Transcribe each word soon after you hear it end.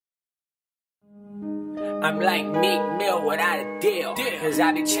I'm like Meek Mill without a deal. Cause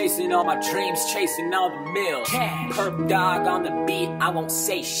I be chasing all my dreams, chasing all the mills. Perp dog on the beat, I won't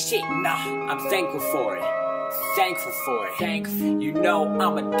say shit, nah. I'm thankful for it. Thankful for it. You know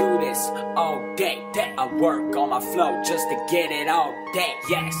I'ma do this all day. I work on my flow just to get it all day.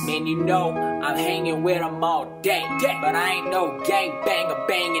 Yes, man, you know I'm hanging with them all day. But I ain't no gangbanger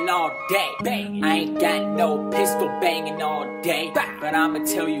banging all day. I ain't got no pistol banging all day. But I'ma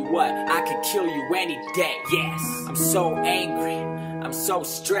tell you what, I could kill you any day. Yes, I'm so angry, I'm so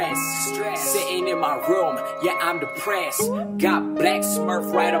stressed. Sitting in my room, yeah, I'm depressed. Got Black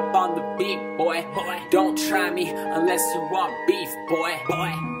Smurf right up on the beat, boy. Don't try me unless you want beef, boy.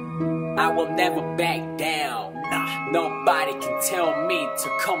 I will never back down. Nah, nobody can tell me to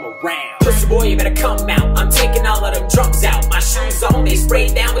come around. Pussy boy, you better come out. I'm taking all of them drums out. My shoes on, they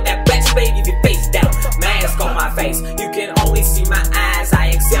sprayed down with that black spray, leave your face down. Mask on my face, you can only see my eyes.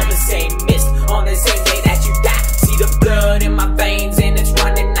 I exhale the same mist on the same day that you die. See the blood in my veins and it's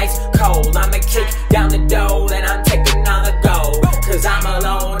running nice cold. I'ma kick down the door and I'm taking all the gold. Cause I'm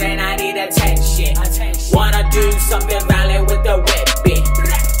alone and I need attention. Wanna do something violent with the weapon.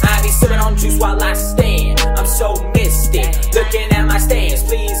 I be sipping on juice while I stand. I'm so mystic, looking at my stance,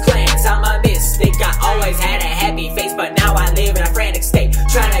 please glance. I'm a mystic, I always had a happy face, but now I live in a frantic state.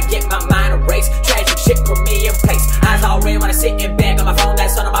 Trying to get my mind erased, tragic shit put me in place. Eyes all red when I sit in bed on my phone,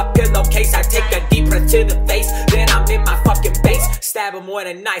 that's under my pillowcase. I take a deep breath to the face, then I'm in my fucking base. Stab him with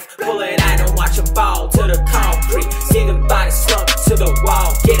a knife, pull it out and watch him fall to the concrete. See the body slump to the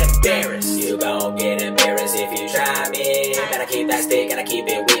wall, get embarrassed. You gon' get embarrassed if you try me. Better keep that stick and I keep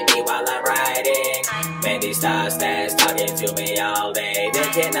it with me while I'm riding. Man, these stars that's talking to me all day. They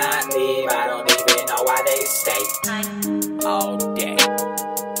cannot leave, I don't even know why they stay. All day,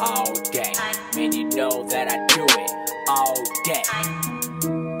 all day. Man, you know that I do it all day.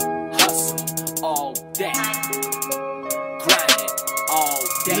 Hustle all day. Grinding all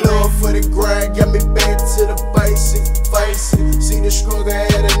day. Love for the grind got me back to the basics. See the struggle had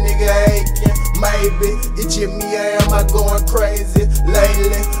a nigga aching. Maybe it's just me, am I going crazy?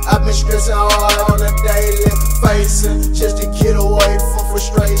 Lately, I've been stressing hard on a daily. Facing just to get away from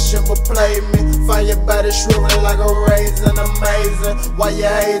frustration, but play me. Find your body shriveling like a raisin, amazing. Why you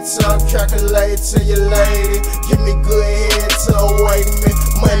hate some calculating your lady? Give me good head to await me.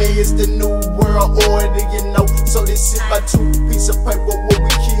 Money is the new world order, you know. So this shit by 2 pieces of paper, what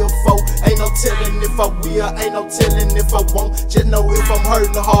we kill for. Ain't no telling if I will, ain't no telling if I won't. Just know if I'm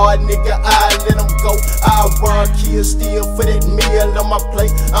hurting hard, nigga, I'll let them go. I'll run, kill, steal for that meal on my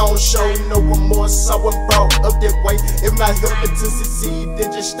plate. I don't show no remorse, so I'm brought up that way. If not helping to succeed,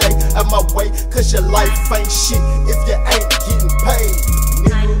 then just stay out my way. Cause your life ain't shit if you ain't getting paid,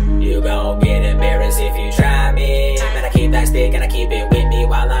 nigga. You gon' get embarrassed if you try me. Better keep that stick and I keep it with me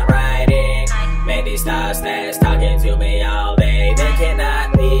while I'm riding. Man, these stars that's talking to me all